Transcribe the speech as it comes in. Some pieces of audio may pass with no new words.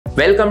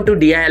Welcome to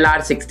DILR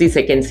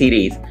 60-second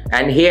series,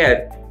 and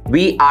here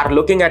we are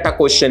looking at a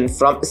question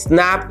from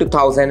Snap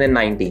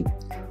 2019.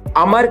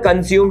 Amar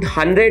consumed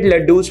 100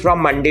 laddus from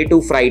Monday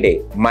to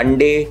Friday.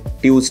 Monday,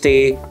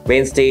 Tuesday,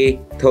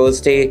 Wednesday,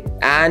 Thursday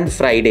and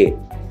Friday.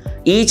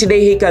 Each day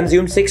he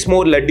consumed 6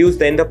 more laddus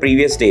than the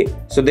previous day.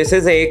 So this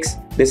is x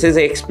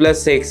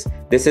plus 6,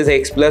 this is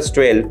x plus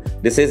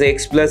 12, this is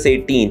x plus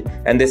 18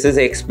 and this is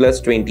x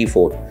plus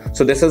 24.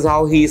 So this is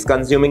how he is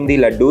consuming the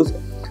laddus.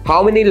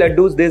 How many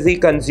laddus does he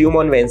consume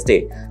on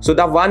Wednesday? So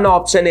the one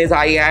option is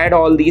I add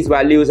all these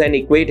values and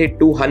equate it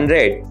to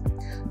 100.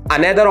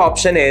 Another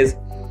option is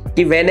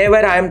कि whenever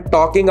I am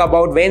talking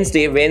about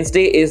Wednesday,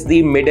 Wednesday is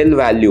the middle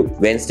value.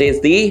 Wednesday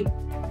is the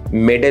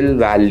middle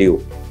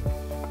value.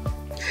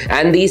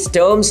 And these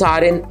terms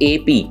are in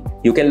AP.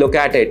 You can look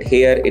at it.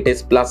 Here it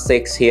is plus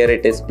 6, here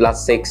it is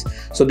plus 6.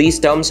 So these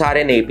terms are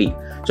in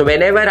AP. So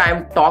whenever I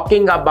am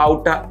talking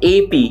about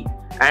AP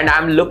and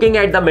I'm looking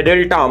at the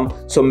middle term,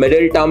 so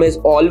middle term is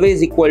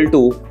always equal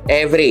to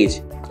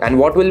average. And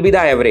what will be the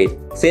average?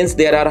 Since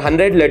there are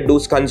 100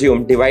 laddus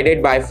consumed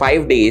divided by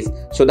 5 days,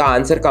 so the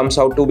answer comes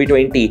out to be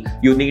 20.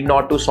 You need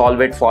not to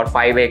solve it for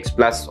 5x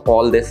plus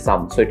all this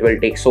sum. So it will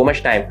take so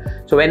much time.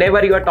 So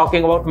whenever you are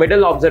talking about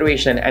middle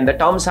observation and the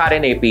terms are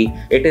in AP,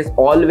 it is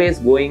always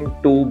going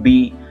to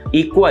be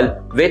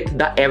equal with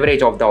the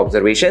average of the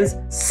observations.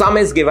 Sum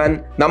is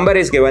given, number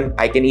is given.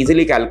 I can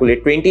easily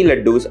calculate 20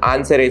 laddus.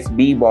 Answer is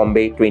B,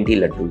 Bombay, 20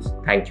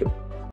 laddus. Thank you.